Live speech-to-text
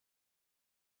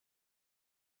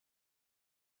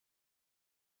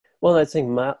Well, I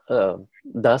think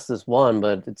dust is one,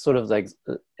 but it's sort of like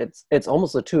it's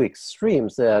almost the two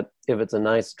extremes that if it's a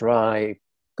nice, dry,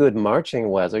 good marching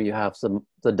weather, you have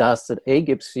the dust that A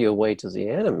gives you away to the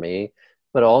enemy,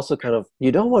 but also kind of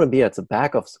you don't want to be at the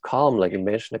back of the column like you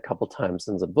mentioned a couple times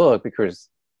in the book because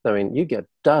I mean you get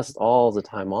dust all the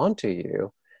time onto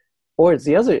you. Or it's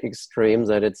the other extreme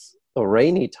that it's a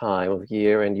rainy time of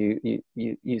year and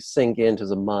you sink into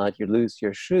the mud, you lose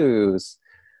your shoes.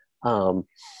 Um,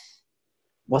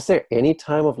 was there any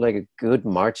time of like a good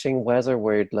marching weather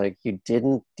where like you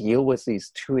didn't deal with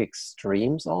these two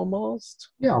extremes almost?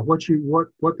 Yeah, what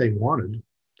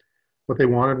they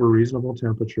wanted were reasonable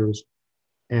temperatures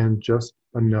and just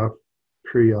enough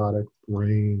periodic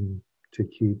rain to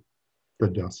keep the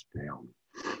dust down.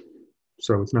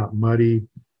 So it's not muddy,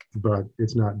 but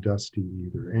it's not dusty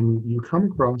either. And you come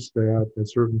across that at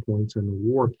certain points in the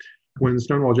war. When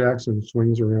Stonewall Jackson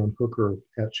swings around Hooker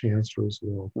at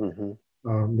Chancellorsville,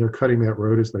 Hmm. they're cutting that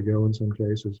road as they go in some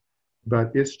cases,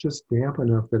 but it's just damp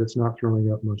enough that it's not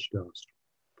throwing up much dust,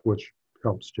 which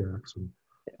helps Jackson.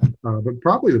 But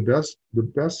probably the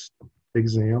best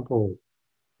example,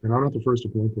 and I'm not the first to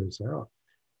point this out,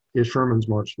 is Sherman's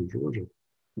march through Georgia.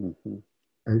 Hmm.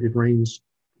 It rains.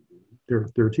 There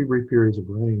are two brief periods of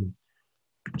rain,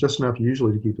 just enough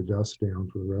usually to keep the dust down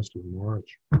for the rest of the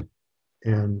march.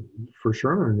 And for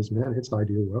Sherman and his men, it's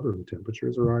ideal weather. The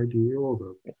temperatures are ideal.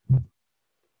 The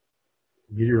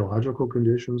meteorological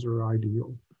conditions are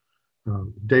ideal.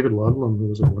 David Ludlam, who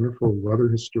was a wonderful weather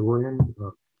historian,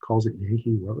 calls it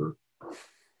Yankee weather.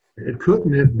 It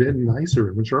couldn't have been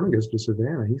nicer. When Sherman gets to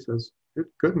Savannah, he says, it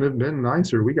couldn't have been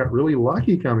nicer. We got really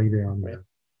lucky coming down Right.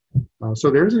 there. So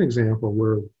there's an example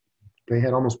where they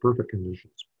had almost perfect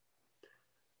conditions.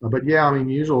 But yeah, I mean,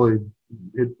 usually,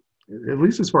 it, at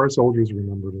least as far as soldiers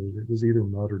remembered, it was either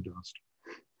mud or dust.